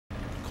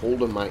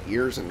cold in my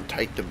ears and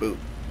tight to boot.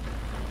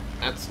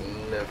 That's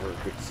never a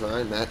good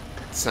sign. That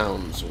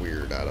sounds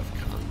weird out of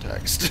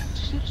context.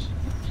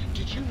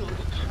 Did you know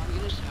the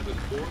communists have an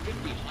organ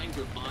behind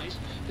their eyes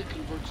that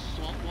converts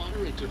salt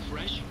water into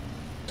fresh?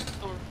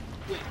 Or,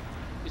 wait,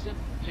 is that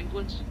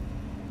penguins?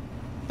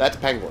 That's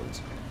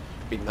penguins.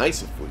 Be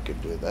nice if we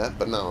could do that,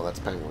 but no, that's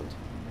penguins.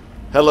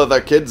 Hello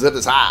there, kids. It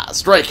is I,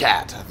 Stray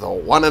Cat, the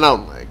one and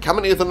only,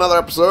 coming with another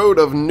episode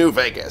of New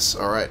Vegas.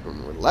 Alright,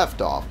 when we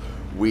left off,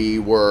 we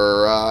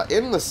were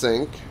in the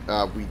sink.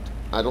 I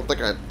don't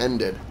think I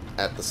ended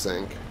at the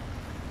sink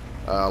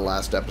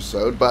last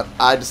episode, but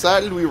I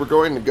decided we were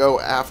going to go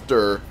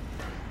after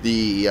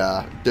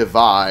the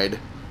divide.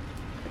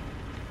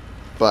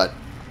 But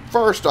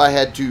first, I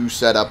had to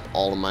set up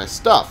all of my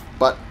stuff,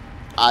 but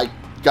I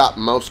got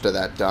most of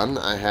that done.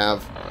 I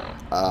have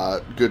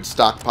a good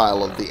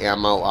stockpile of the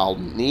ammo I'll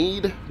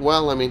need.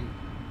 Well, I mean,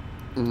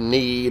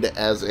 need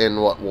as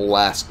in what will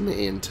last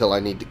me until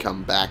I need to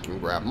come back and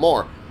grab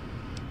more.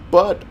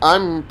 But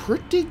I'm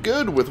pretty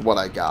good with what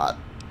I got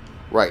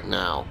right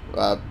now.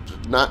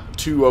 Not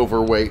too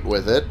overweight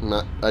with it.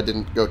 I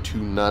didn't go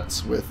too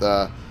nuts with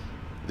the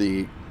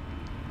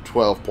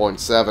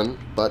 12.7,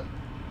 but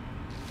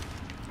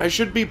I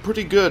should be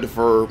pretty good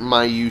for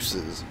my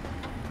uses.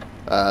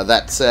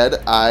 That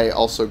said, I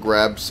also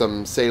grabbed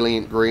some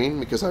salient green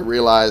because I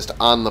realized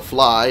on the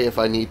fly if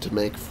I need to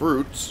make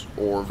fruits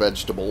or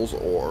vegetables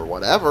or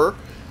whatever,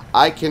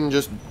 I can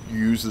just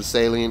use the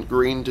salient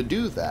green to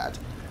do that.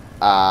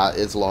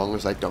 As long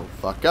as I don't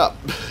fuck up.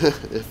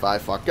 If I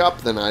fuck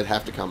up, then I'd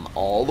have to come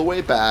all the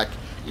way back,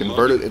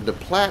 convert it into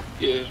plant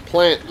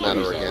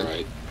matter again.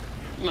 Right.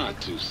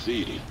 Not too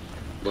seedy,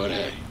 but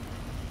hey,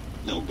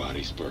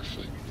 nobody's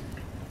perfect.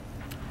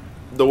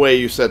 The way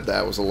you said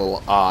that was a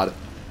little odd.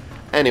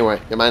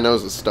 Anyway, my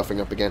nose is stuffing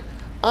up again.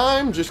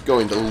 I'm just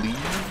going to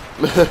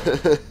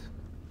leave.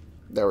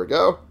 There we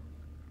go.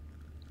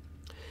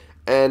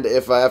 And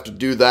if I have to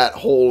do that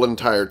whole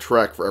entire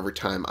trek for every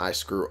time I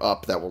screw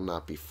up, that will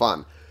not be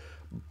fun.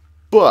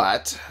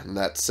 But,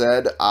 that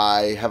said,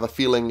 I have a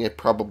feeling it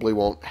probably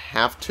won't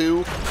have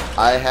to.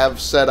 I have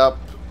set up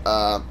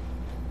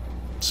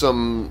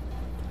some,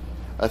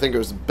 I think it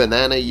was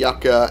banana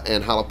yucca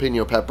and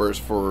jalapeno peppers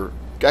for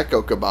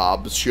gecko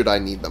kebabs, should I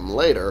need them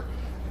later.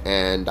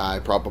 And I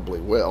probably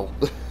will.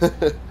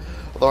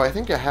 Although I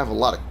think I have a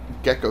lot of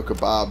gecko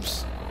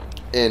kebabs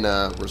in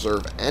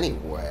reserve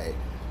anyway.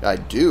 I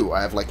do.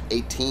 I have like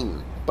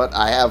 18. But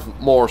I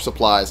have more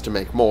supplies to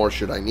make more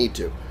should I need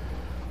to.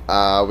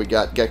 We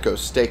got gecko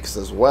steaks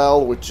as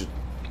well, which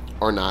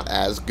are not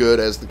as good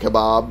as the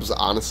kebabs.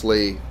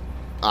 Honestly,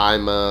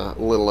 I'm a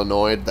little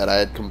annoyed that I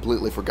had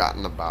completely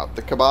forgotten about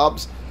the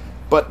kebabs.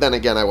 But then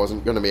again, I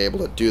wasn't going to be able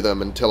to do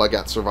them until I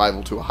got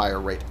survival to a higher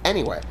rate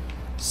anyway.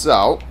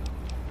 So,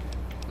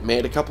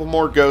 made a couple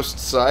more ghost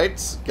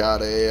sites.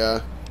 Got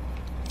a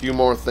few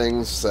more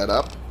things set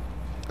up.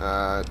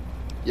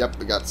 Yep,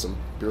 we got some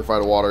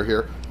purified water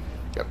here.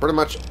 Got pretty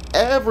much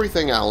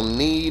everything I'll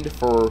need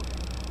for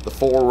the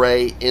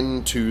foray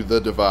into the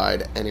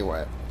divide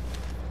anyway.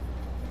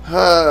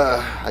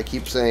 I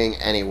keep saying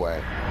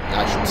anyway.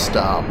 I should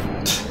stop.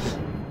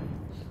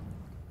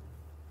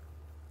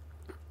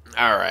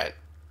 Alright.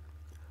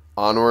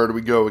 Onward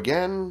we go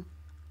again.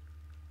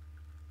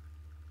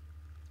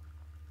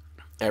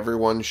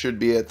 Everyone should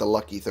be at the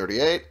lucky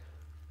 38.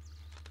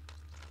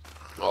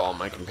 All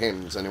my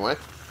companions anyway.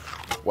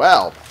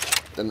 Well,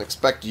 didn't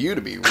expect you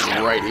to be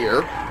right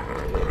here.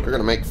 You're going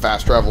to make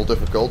fast travel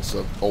difficult,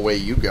 so away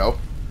you go.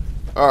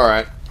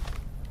 Alright.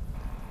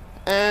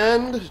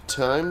 And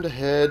time to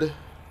head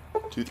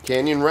to the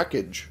canyon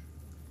wreckage.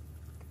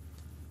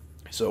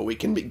 So we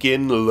can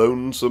begin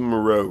Lonesome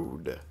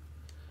Road.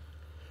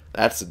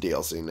 That's the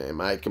DLC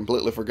name. I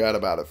completely forgot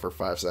about it for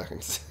 5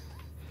 seconds.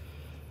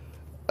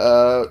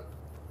 Oh.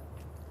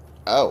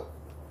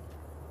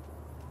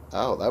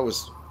 Oh, that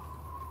was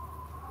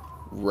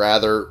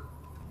rather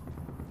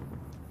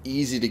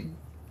easy to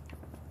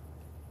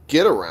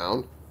get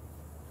around.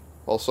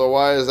 Also,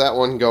 why is that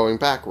one going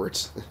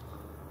backwards?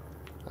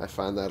 I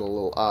find that a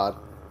little odd.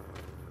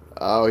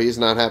 Oh, he's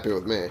not happy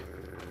with me.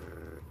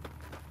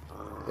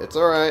 It's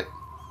alright.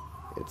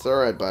 It's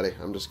alright, buddy.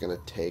 I'm just going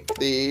to take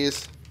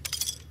these.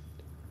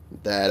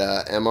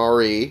 That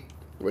MRE,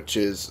 which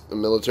is a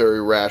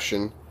military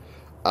ration,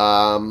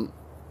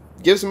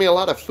 gives me a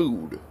lot of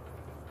food.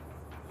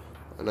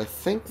 And I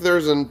think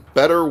there's a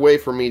better way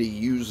for me to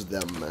use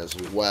them as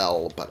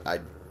well, but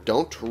I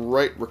don't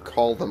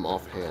recall them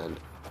offhand.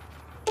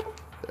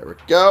 There we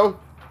go.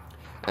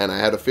 And I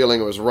had a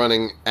feeling it was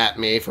running at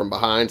me from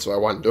behind, so I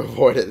wanted to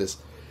avoid it as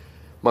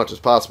much as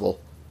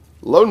possible.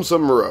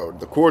 Lonesome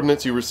Road. The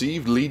coordinates you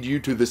received lead you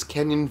to this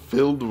canyon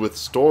filled with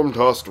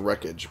storm-tossed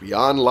wreckage.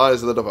 Beyond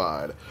lies the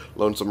divide.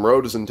 Lonesome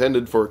Road is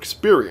intended for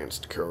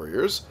experienced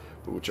couriers,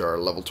 which are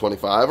level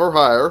 25 or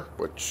higher,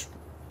 which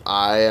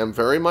I am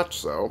very much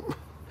so.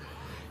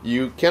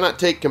 You cannot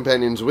take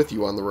companions with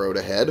you on the road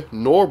ahead,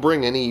 nor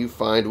bring any you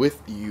find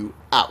with you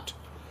out.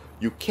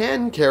 You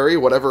can carry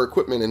whatever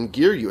equipment and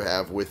gear you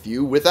have with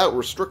you without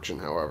restriction,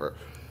 however.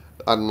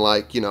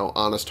 Unlike,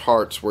 Honest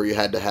Hearts, where you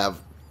had to have,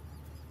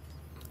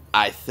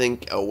 I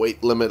think, a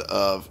weight limit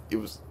of, it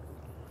was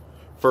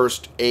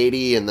first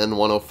 80 and then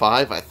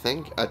 105, I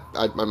think.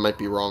 I might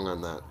be wrong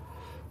on that.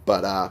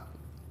 But,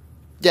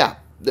 yeah,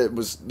 there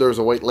was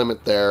a weight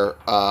limit there.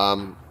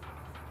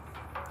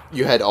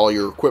 You had all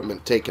your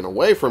equipment taken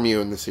away from you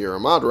in the Sierra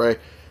Madre,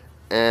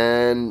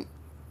 and,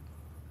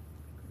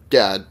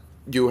 yeah,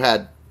 you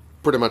had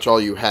pretty much all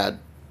you had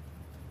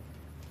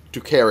to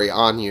carry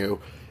on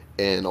you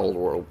in Old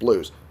World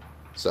Blues.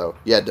 So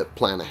you had to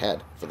plan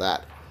ahead for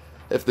that.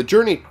 If the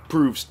journey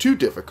proves too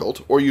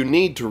difficult, or you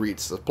need to reach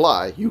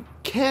supply, you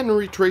can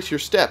retrace your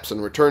steps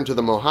and return to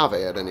the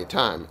Mojave at any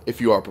time.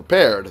 If you are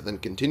prepared, then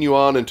continue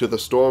on into the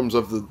storms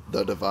of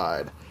the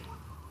Divide.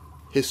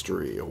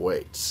 History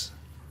awaits.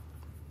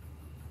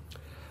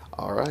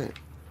 Alright.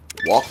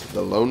 Walk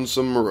the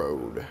Lonesome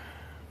Road.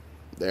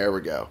 There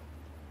we go.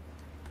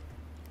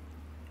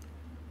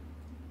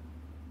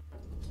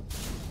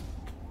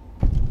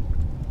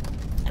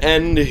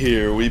 And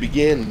here we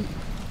begin.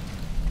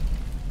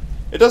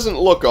 It doesn't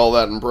look all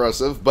that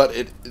impressive, but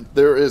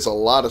there is a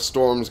lot of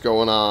storms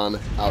going on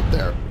out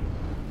there.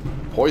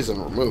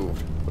 Poison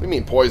removed. What do you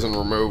mean poison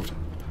removed?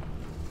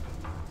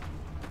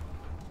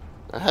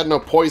 I had no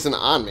poison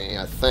on me,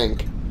 I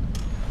think.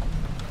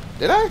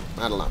 Did I?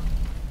 I don't know.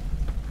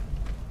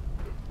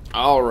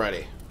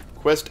 Alrighty.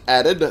 Quest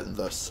added,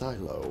 the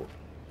silo.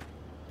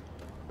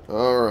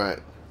 Alright.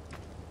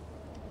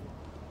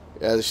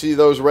 Yeah, you see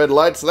those red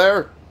lights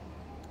there?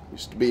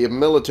 Used to be a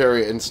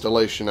military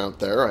installation out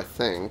there, I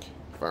think,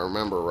 if I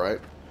remember right.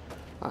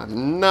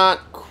 I'm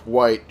not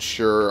quite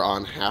sure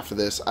on half of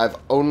this. I've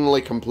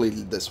only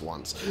completed this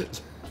once.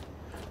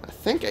 I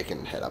think I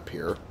can head up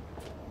here.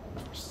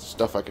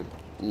 Stuff I can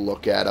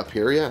look at up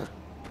here, yeah.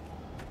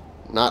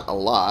 Not a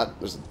lot.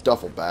 There's a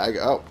duffel bag.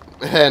 Oh,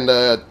 and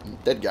a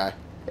dead guy.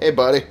 Hey,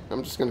 buddy.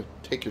 I'm just going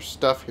to take your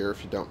stuff here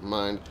if you don't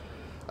mind.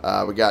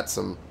 We got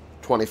some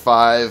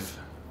 25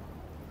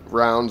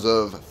 rounds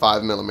of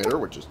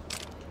 5mm, which is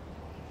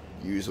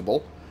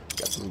usable.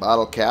 Got some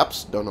bottle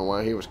caps. Don't know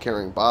why he was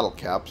carrying bottle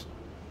caps.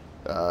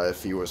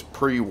 If he was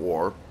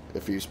pre-war.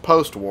 If he's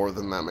post-war,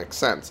 then that makes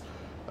sense.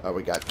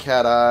 We got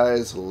cat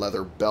eyes,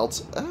 leather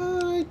belts.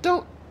 I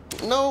don't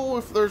know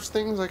if there's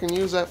things I can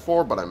use that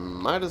for, but I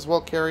might as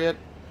well carry it,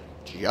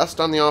 just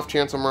on the off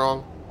chance I'm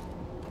wrong.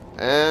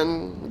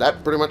 And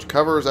that pretty much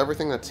covers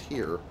everything that's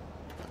here.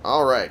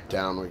 Alright,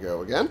 down we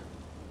go again.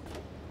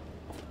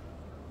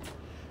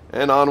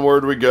 And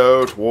onward we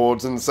go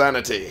towards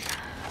insanity.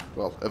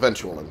 Well,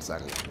 eventual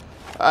insanity.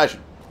 I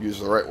should use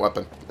the right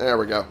weapon. There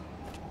we go.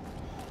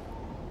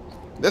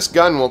 This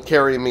gun will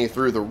carry me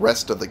through the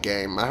rest of the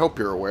game. I hope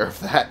you're aware of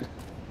that.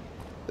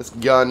 This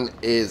gun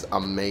is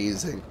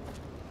amazing.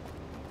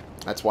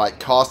 That's why it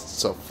costs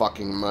so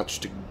fucking much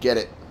to get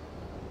it.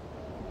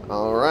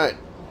 Alright.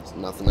 There's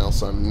nothing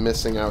else I'm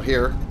missing out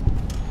here.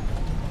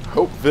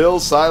 Hopeville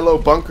Silo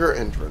Bunker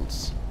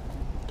Entrance.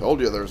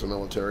 Told you there's a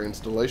military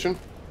installation.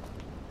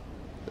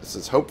 This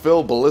is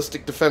Hopeville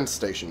Ballistic Defense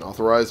Station.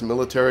 Authorized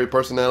military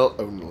personnel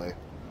only.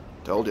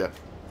 Told you.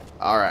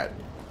 Alright.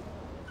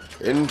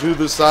 Into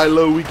the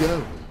silo we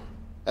go.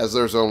 As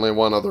there's only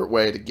one other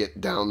way to get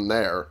down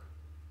there.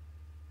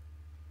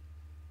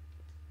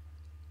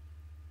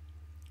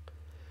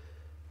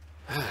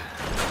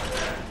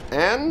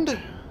 And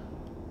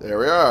there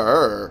we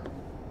are.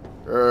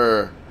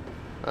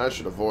 I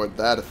should avoid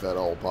that if at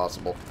all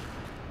possible.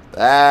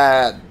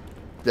 That'd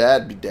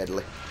be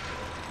deadly.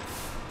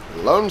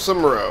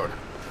 Lonesome Road.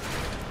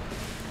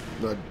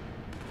 The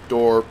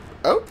door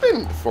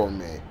opened for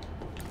me.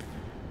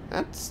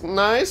 That's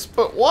nice,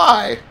 but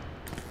why?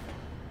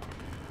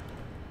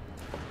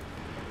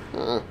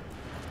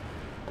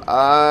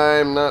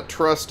 I'm not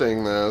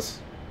trusting this.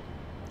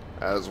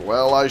 As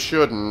well I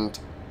shouldn't.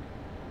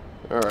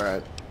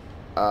 Alright.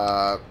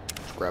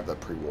 Let's grab that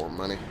pre-war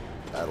money.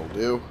 That'll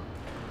do.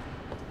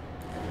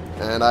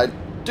 And I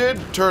did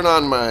turn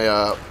on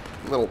my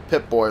little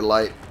Pip-Boy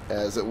light,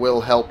 as it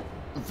will help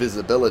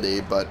visibility,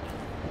 but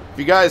if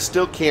you guys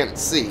still can't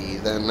see,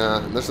 then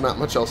there's not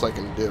much else I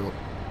can do.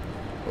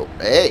 Oh,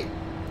 hey!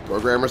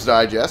 Programmer's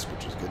Digest,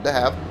 which is good to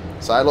have.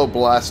 Silo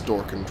blast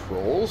door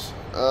controls.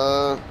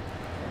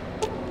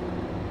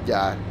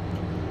 Yeah.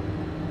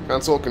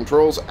 Console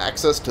controls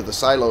access to the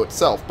silo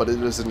itself, but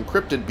it is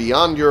encrypted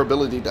beyond your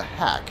ability to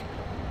hack.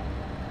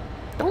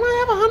 Don't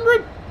I have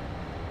 100?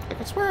 I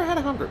can swear I had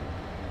 100.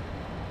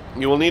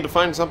 You will need to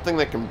find something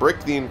that can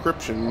break the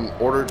encryption in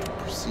order to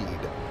proceed.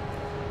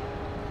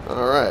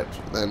 Alright,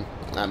 then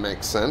that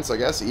makes sense, I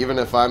guess. Even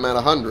if I'm at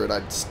 100,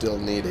 I'd still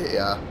need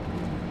a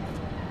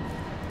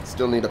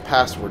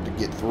password to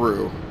get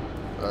through.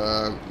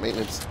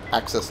 Maintenance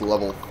access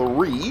level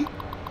 3.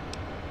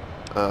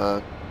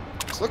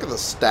 Let's look at the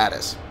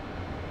status.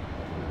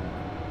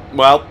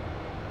 Well,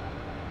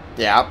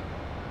 yeah,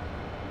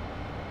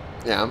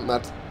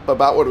 that's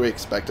about what we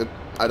expected.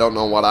 I don't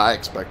know what I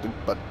expected,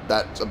 but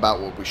that's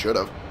about what we should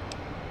have.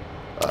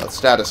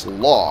 Status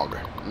log.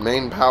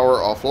 Main power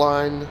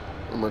offline.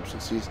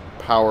 Emergency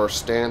power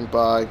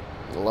standby.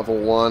 Level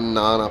 1,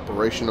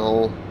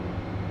 non-operational.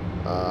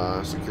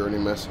 Security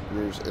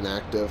messengers,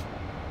 inactive.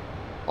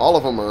 All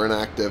of them are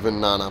inactive and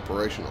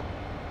non-operational.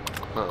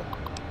 Huh.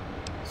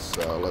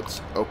 So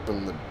let's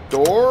open the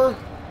door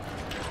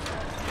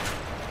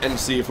and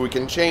see if we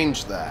can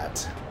change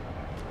that.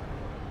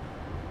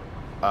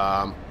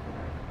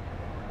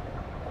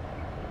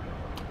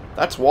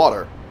 That's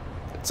water.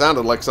 It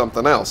sounded like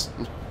something else.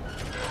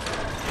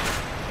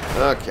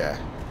 Okay.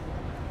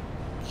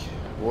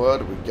 What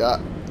do we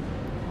got?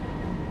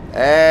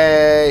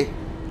 Hey!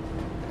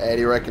 Hey,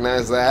 do you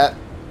recognize that?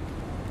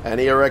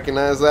 Any of you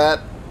recognize that?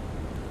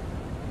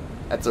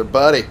 That's our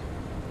buddy.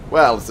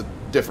 Well, it's a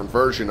different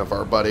version of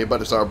our buddy, but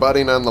it's our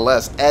buddy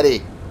nonetheless.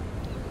 Eddie.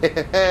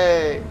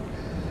 Hey!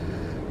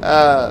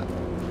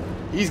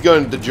 He's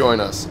going to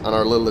join us on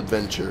our little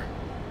adventure.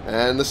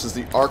 And this is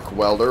the arc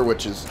welder,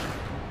 which is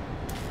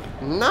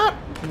not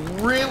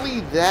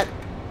really that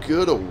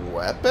good a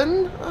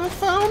weapon, I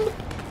found.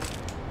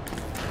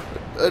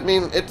 I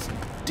mean, it's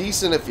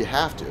decent if you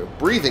have to.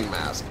 Breathing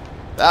mask.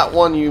 That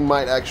one you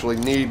might actually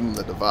need in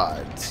the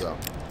divide, so.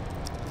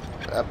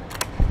 Yep.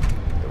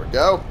 There we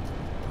go.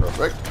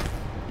 Perfect.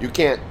 You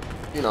can't,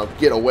 you know,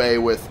 get away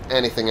with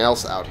anything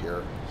else out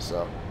here,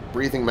 so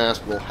breathing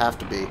mask will have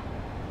to be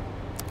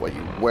what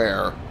you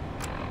wear.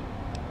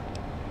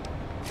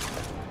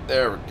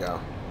 There we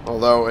go.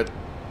 Although it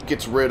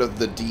gets rid of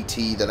the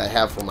DT that I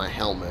have for my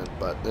helmet,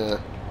 but there's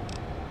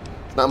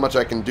not much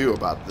I can do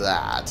about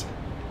that.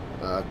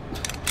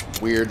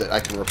 Weird that I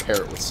can repair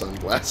it with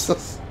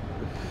sunglasses.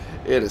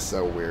 It is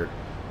so weird.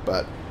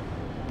 But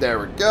there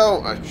we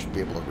go. I should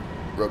be able to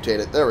rotate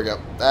it. There we go.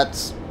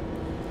 That's,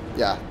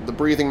 yeah, the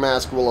breathing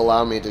mask will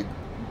allow me to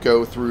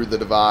go through the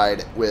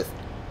divide with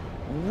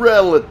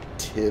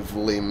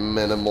relatively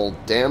minimal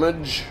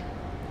damage.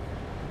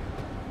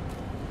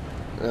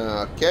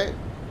 Okay.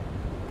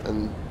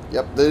 And,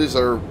 yep, these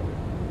are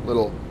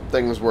little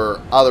things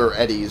where other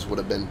eddies would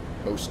have been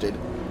posted.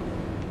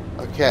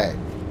 Okay.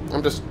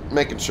 I'm just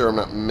making sure I'm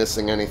not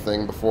missing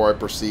anything before I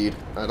proceed.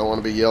 I don't want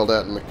to be yelled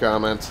at in the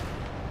comments,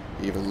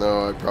 even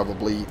though I'd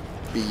probably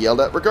be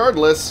yelled at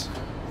regardless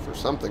for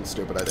something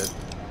stupid I did.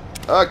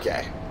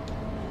 Okay.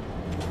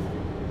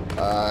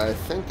 I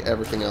think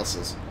everything else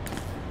is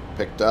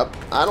picked up.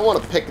 I don't want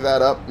to pick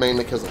that up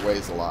mainly because it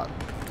weighs a lot.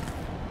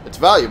 It's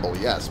valuable,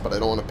 yes, but I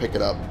don't want to pick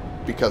it up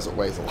because it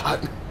weighs a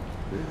lot.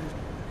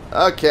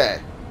 Okay.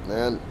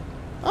 And,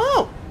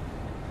 oh!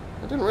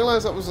 I didn't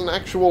realize that was an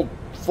actual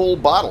full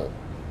bottle.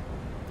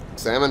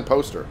 Examine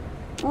poster.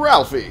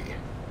 Ralphie.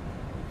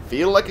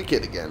 Feel like a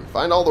kid again.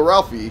 Find all the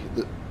Ralphie,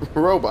 the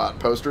robot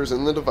posters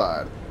in the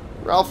divide.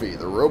 Ralphie,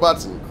 the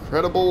robot's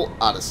incredible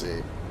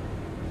odyssey.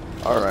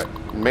 Alright.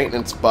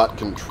 Maintenance bot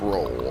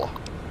control.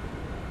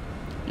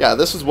 Yeah,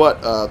 this is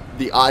what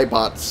the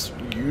iBots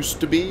used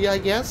to be, I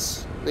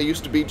guess. They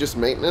used to be just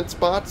maintenance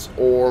bots.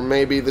 Or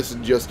maybe this is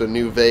just a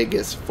New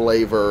Vegas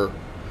flavor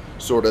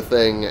sort of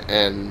thing.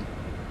 And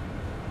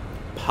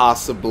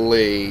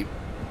possibly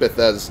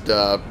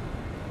Bethesda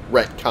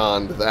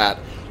retconned that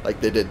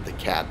like they did the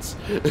cats.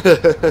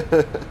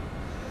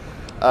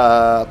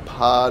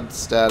 Pod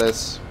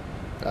status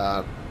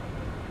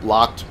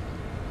locked.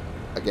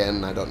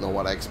 Again, I don't know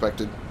what I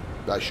expected.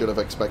 I should have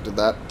expected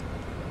that.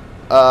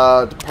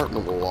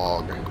 Department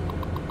log.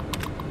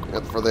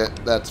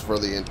 That's for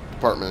the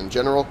department in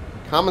general.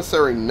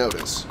 Commissary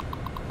notice.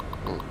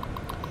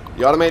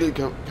 The automated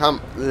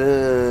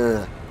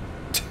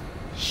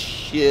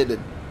shit,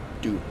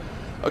 dude.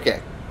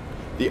 Okay.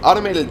 The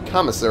automated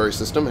commissary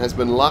system has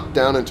been locked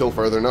down until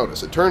further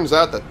notice. It turns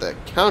out that the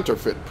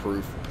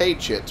counterfeit-proof pay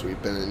chits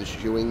we've been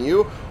issuing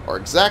you are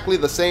exactly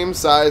the same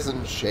size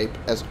and shape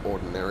as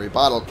ordinary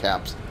bottle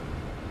caps.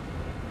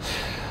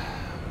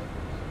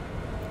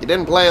 You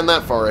didn't plan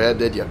that far ahead,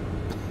 did you?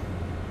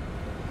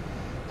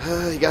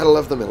 You gotta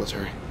love the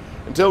military.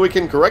 Until we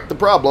can correct the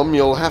problem,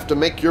 you'll have to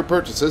make your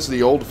purchases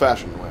the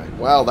old-fashioned way.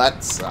 Well,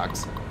 that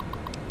sucks.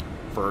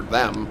 For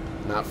them,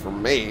 not for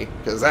me,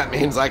 because that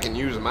means I can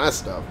use my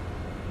stuff.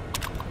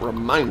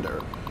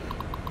 Reminder.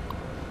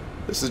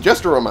 This is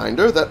just a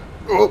reminder that...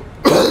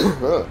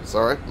 Oh,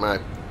 sorry, my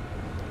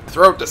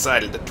throat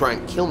decided to try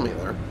and kill me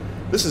there.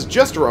 This is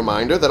just a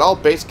reminder that all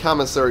base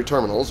commissary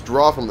terminals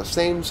draw from the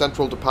same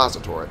central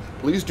depository.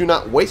 Please do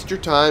not waste your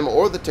time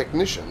or the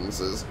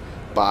technicians'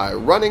 by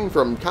running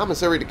from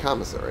commissary to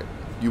commissary.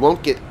 You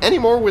won't get any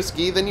more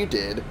whiskey than you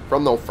did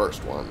from the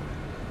first one.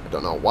 I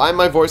don't know why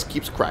my voice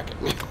keeps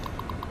cracking.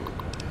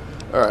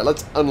 Alright,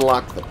 let's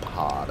unlock the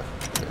pod.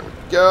 There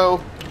we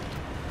go.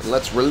 And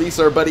let's release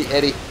our buddy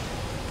Eddie.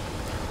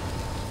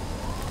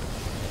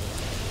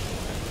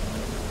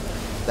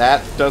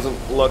 That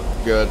doesn't look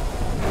good,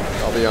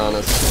 I'll be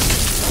honest.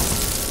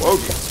 Whoa.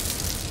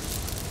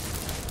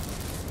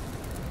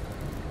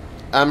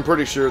 I'm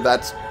pretty sure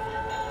that's...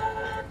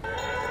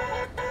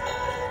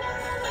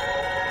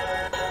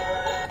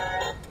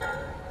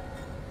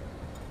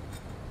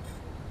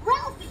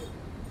 Ralphie!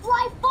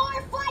 Fly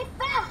far, fly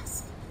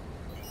fast!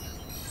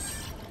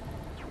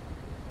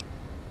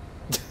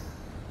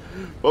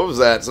 What was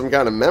that? Some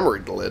kind of memory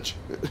glitch.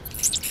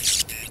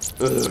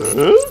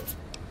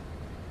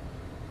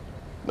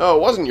 No,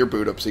 it wasn't your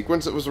boot-up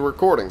sequence. It was a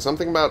recording.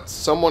 Something about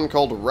someone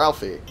called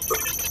Ralphie.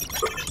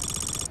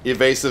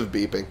 Evasive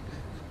beeping.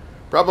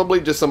 Probably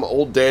just some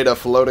old data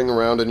floating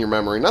around in your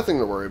memory. Nothing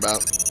to worry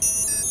about.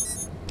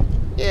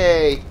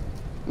 Yay!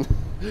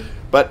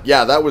 But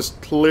yeah, that was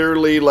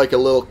clearly like a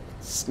little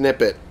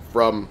snippet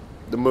from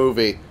the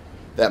movie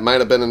that might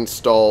have been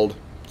installed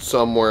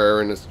somewhere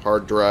in his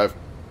hard drive.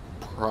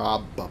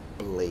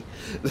 Probably.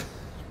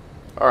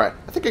 Alright,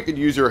 I think I could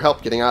use your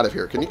help getting out of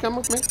here. Can you come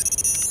with me?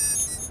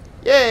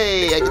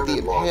 Yay! I get the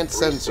enhanced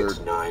sensor.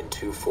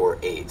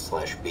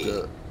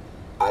 369248/B.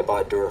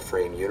 iBot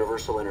Duraframe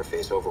Universal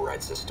Interface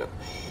Override System.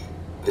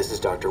 This is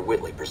Dr.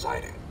 Whitley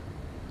presiding.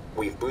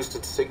 We've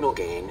boosted signal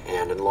gain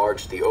and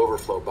enlarged the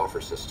overflow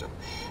buffer system.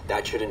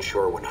 That should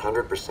ensure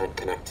 100%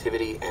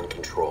 connectivity and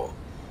control.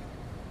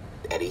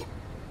 Eddie,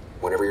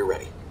 whenever you're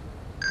ready.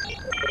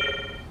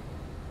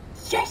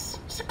 Yes!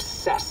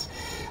 Success!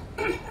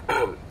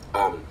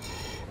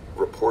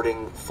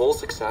 Reporting full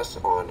success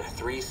on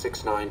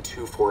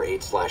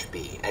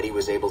 369248/B. Eddie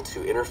was able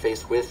to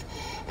interface with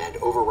and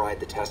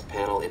override the test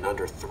panel in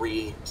under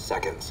 3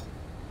 seconds.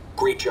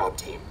 Great job,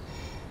 team.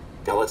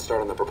 Now let's start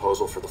on the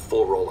proposal for the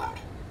full rollout.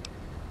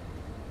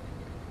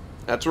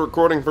 That's a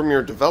recording from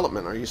your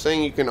development. Are you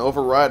saying you can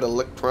override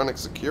electronic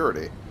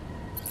security?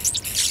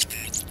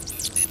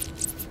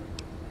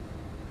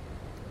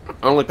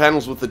 Only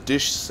panels with a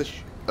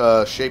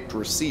dish-shaped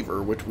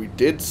receiver, which we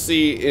did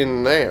see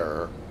in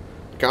there.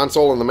 The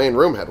console in the main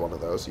room had one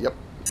of those. Yep.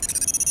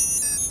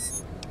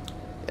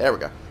 There we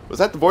go. Was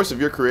that the voice of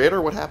your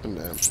creator? What happened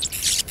to him?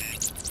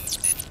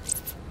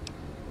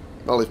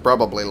 Well, he's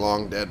probably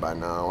long dead by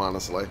now,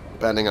 honestly.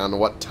 Depending on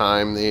what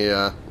time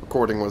the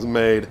recording was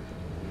made.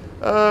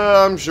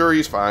 I'm sure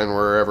he's fine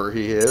wherever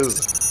he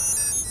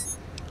is.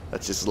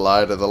 Let's just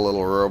lie to the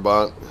little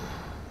robot.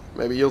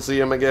 Maybe you'll see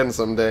him again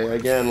someday.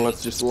 Again,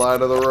 let's just lie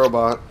to the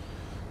robot.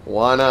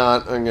 Why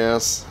not, I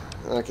guess.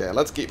 Okay,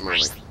 let's keep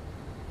moving.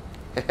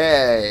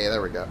 Hey,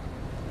 there we go.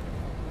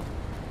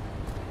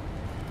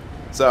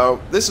 So,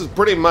 this is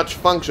pretty much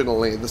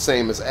functionally the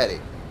same as Eddie.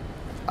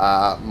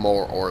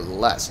 More or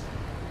less.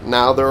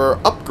 Now, there are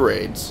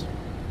upgrades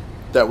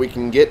that we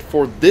can get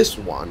for this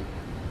one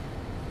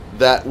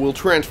that will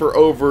transfer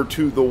over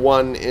to the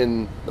one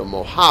in the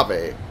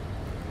Mojave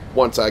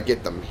once I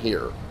get them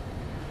here.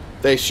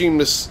 They seem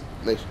to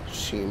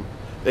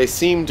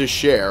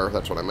share,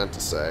 that's what I meant to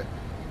say,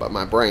 but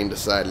my brain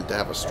decided to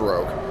have a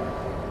stroke.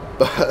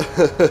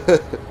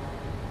 But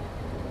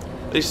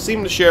they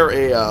seem to share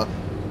a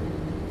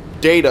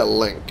data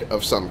link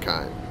of some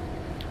kind.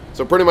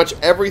 So pretty much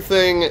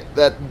everything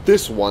that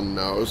this one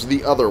knows,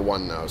 the other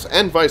one knows,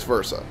 and vice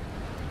versa.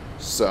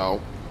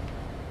 So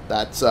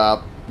that's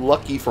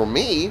lucky for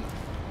me.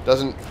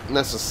 Doesn't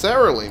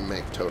necessarily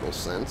make total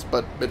sense,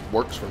 but it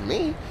works for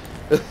me,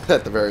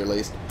 at the very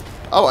least.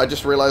 Oh, I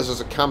just realized there's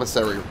a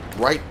commissary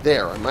right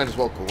there. I might as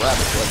well grab it.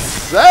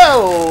 Let's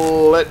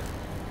sell it!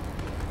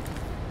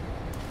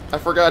 I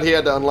forgot he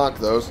had to unlock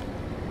those.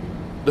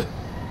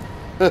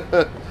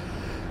 And,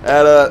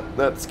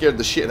 that scared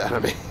the shit out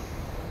of me.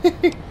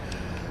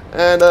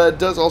 And, it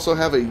does also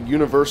have a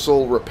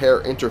universal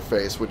repair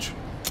interface, which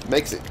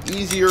makes it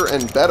easier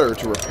and better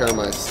to repair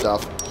my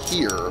stuff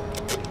here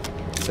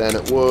than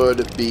it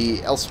would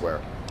be elsewhere.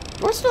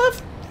 Do I still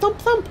have Thump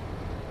Thump?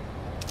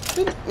 I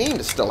didn't mean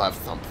to still have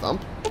Thump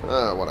Thump.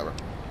 Whatever.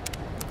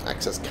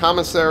 Access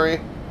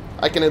commissary.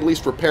 I can at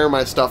least repair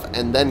my stuff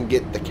and then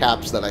get the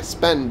caps that I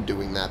spend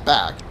doing that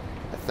back.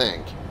 I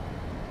think.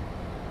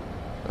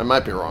 I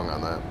might be wrong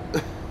on that.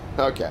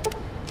 Okay.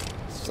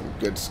 Some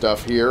good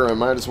stuff here. I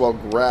might as well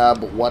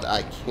grab what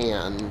I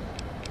can.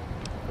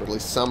 Or at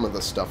least some of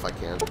the stuff I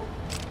can.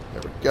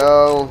 There we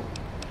go.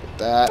 Get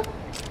that.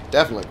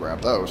 Definitely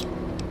grab those.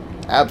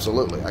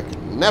 Absolutely. I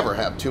can never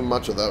have too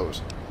much of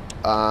those.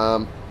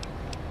 The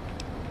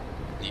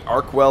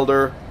arc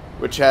welder,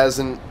 which has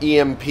an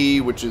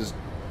EMP, which is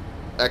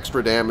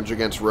extra damage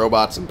against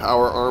robots and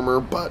power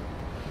armor, but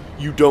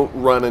you don't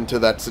run into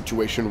that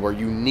situation where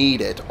you need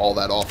it all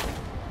that often.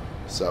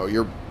 So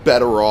you're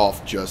better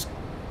off just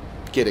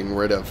getting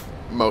rid of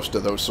most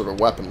of those sort of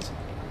weapons.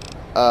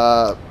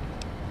 Well,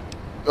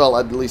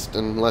 at least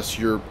unless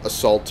you're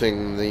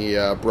assaulting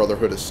the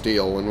Brotherhood of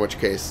Steel, in which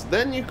case,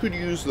 then you could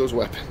use those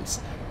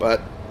weapons. But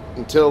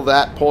until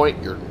that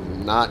point, you're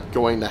not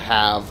going to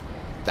have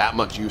that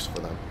much use for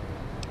them.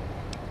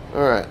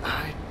 Alright,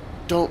 I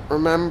don't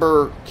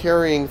remember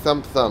carrying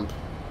Thump Thump.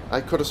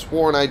 I could have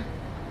sworn I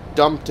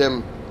dumped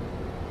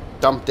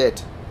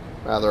it,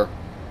 rather,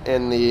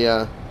 in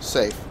the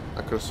safe.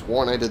 I could have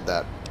sworn I did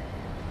that.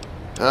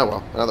 Ah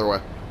well, either way.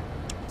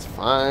 It's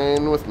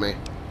fine with me.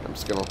 I'm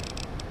just gonna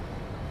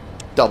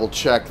double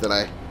check that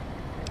I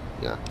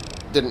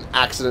didn't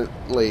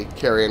accidentally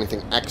carry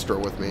anything extra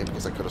with me,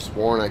 because I could have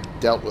sworn I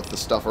dealt with the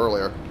stuff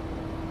earlier.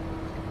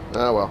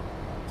 Ah well.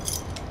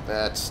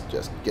 Let's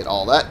just get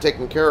all that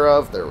taken care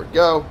of. There we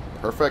go.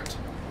 Perfect.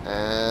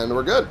 And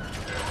we're good.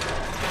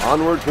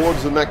 Onward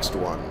towards the next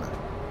one.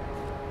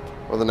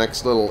 Or the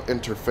next little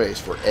interface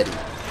for Eddie.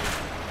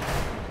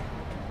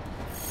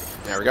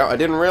 There we go. I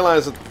didn't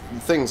realize that the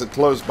things had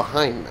closed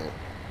behind me.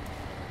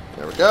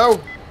 There we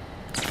go.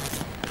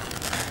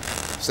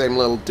 Same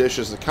little dish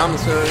as the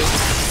commissary.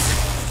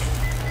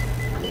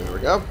 There we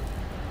go.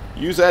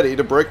 Use Eddie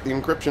to break the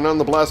encryption on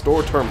the blast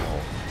door terminal.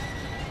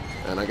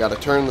 And I gotta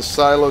turn the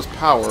silo's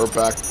power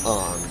back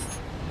on.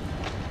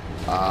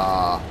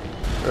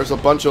 There's a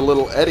bunch of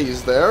little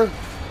eddies there.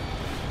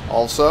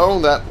 Also,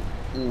 that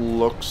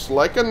looks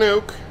like a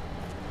nuke.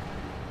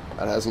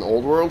 That has an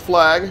old world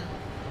flag.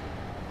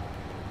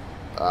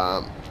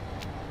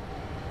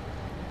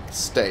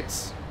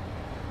 States.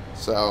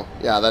 So,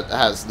 yeah, that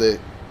has the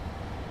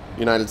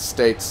United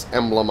States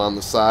emblem on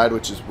the side,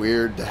 which is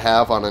weird to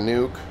have on a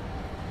nuke.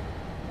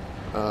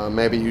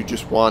 Maybe you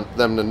just want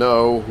them to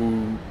know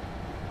who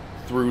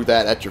threw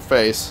that at your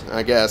face,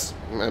 I guess.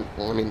 I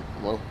mean,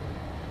 well,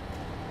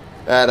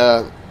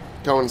 that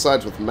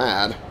coincides with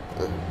MAD,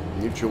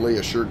 mutually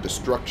assured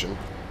destruction.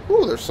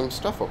 Ooh, there's some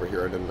stuff over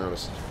here I didn't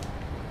notice.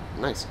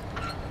 Nice.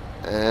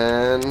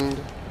 And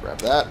grab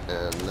that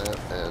and that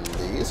and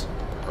these.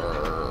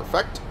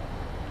 Perfect.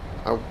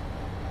 I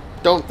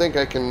don't think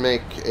I can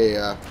make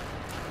a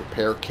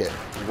repair kit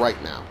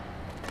right now.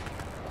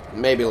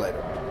 Maybe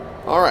later.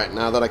 Alright,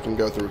 now that I can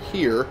go through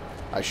here,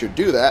 I should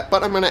do that,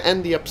 but I'm going to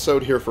end the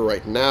episode here for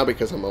right now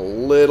because I'm a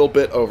little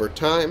bit over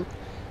time,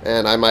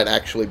 and I might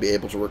actually be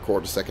able to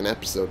record a second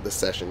episode this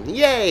session.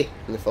 Yay!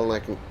 And if only I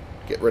can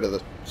get rid of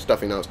the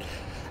stuffy nose.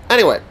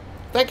 Anyway,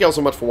 thank you all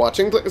so much for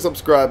watching. Click the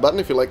subscribe button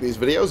if you like these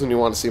videos and you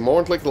want to see more,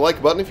 and click the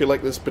like button if you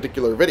like this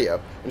particular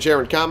video. And share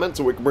and comment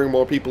so we can bring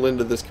more people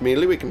into this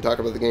community. We can talk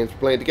about the games we're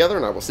playing together,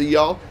 and I will see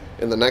y'all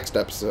in the next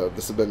episode.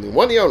 This has been the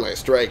one and only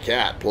Stray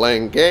Cat,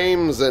 playing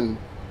games and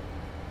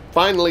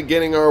finally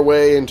getting our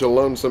way into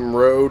Lonesome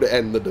Road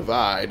and the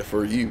Divide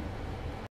for you.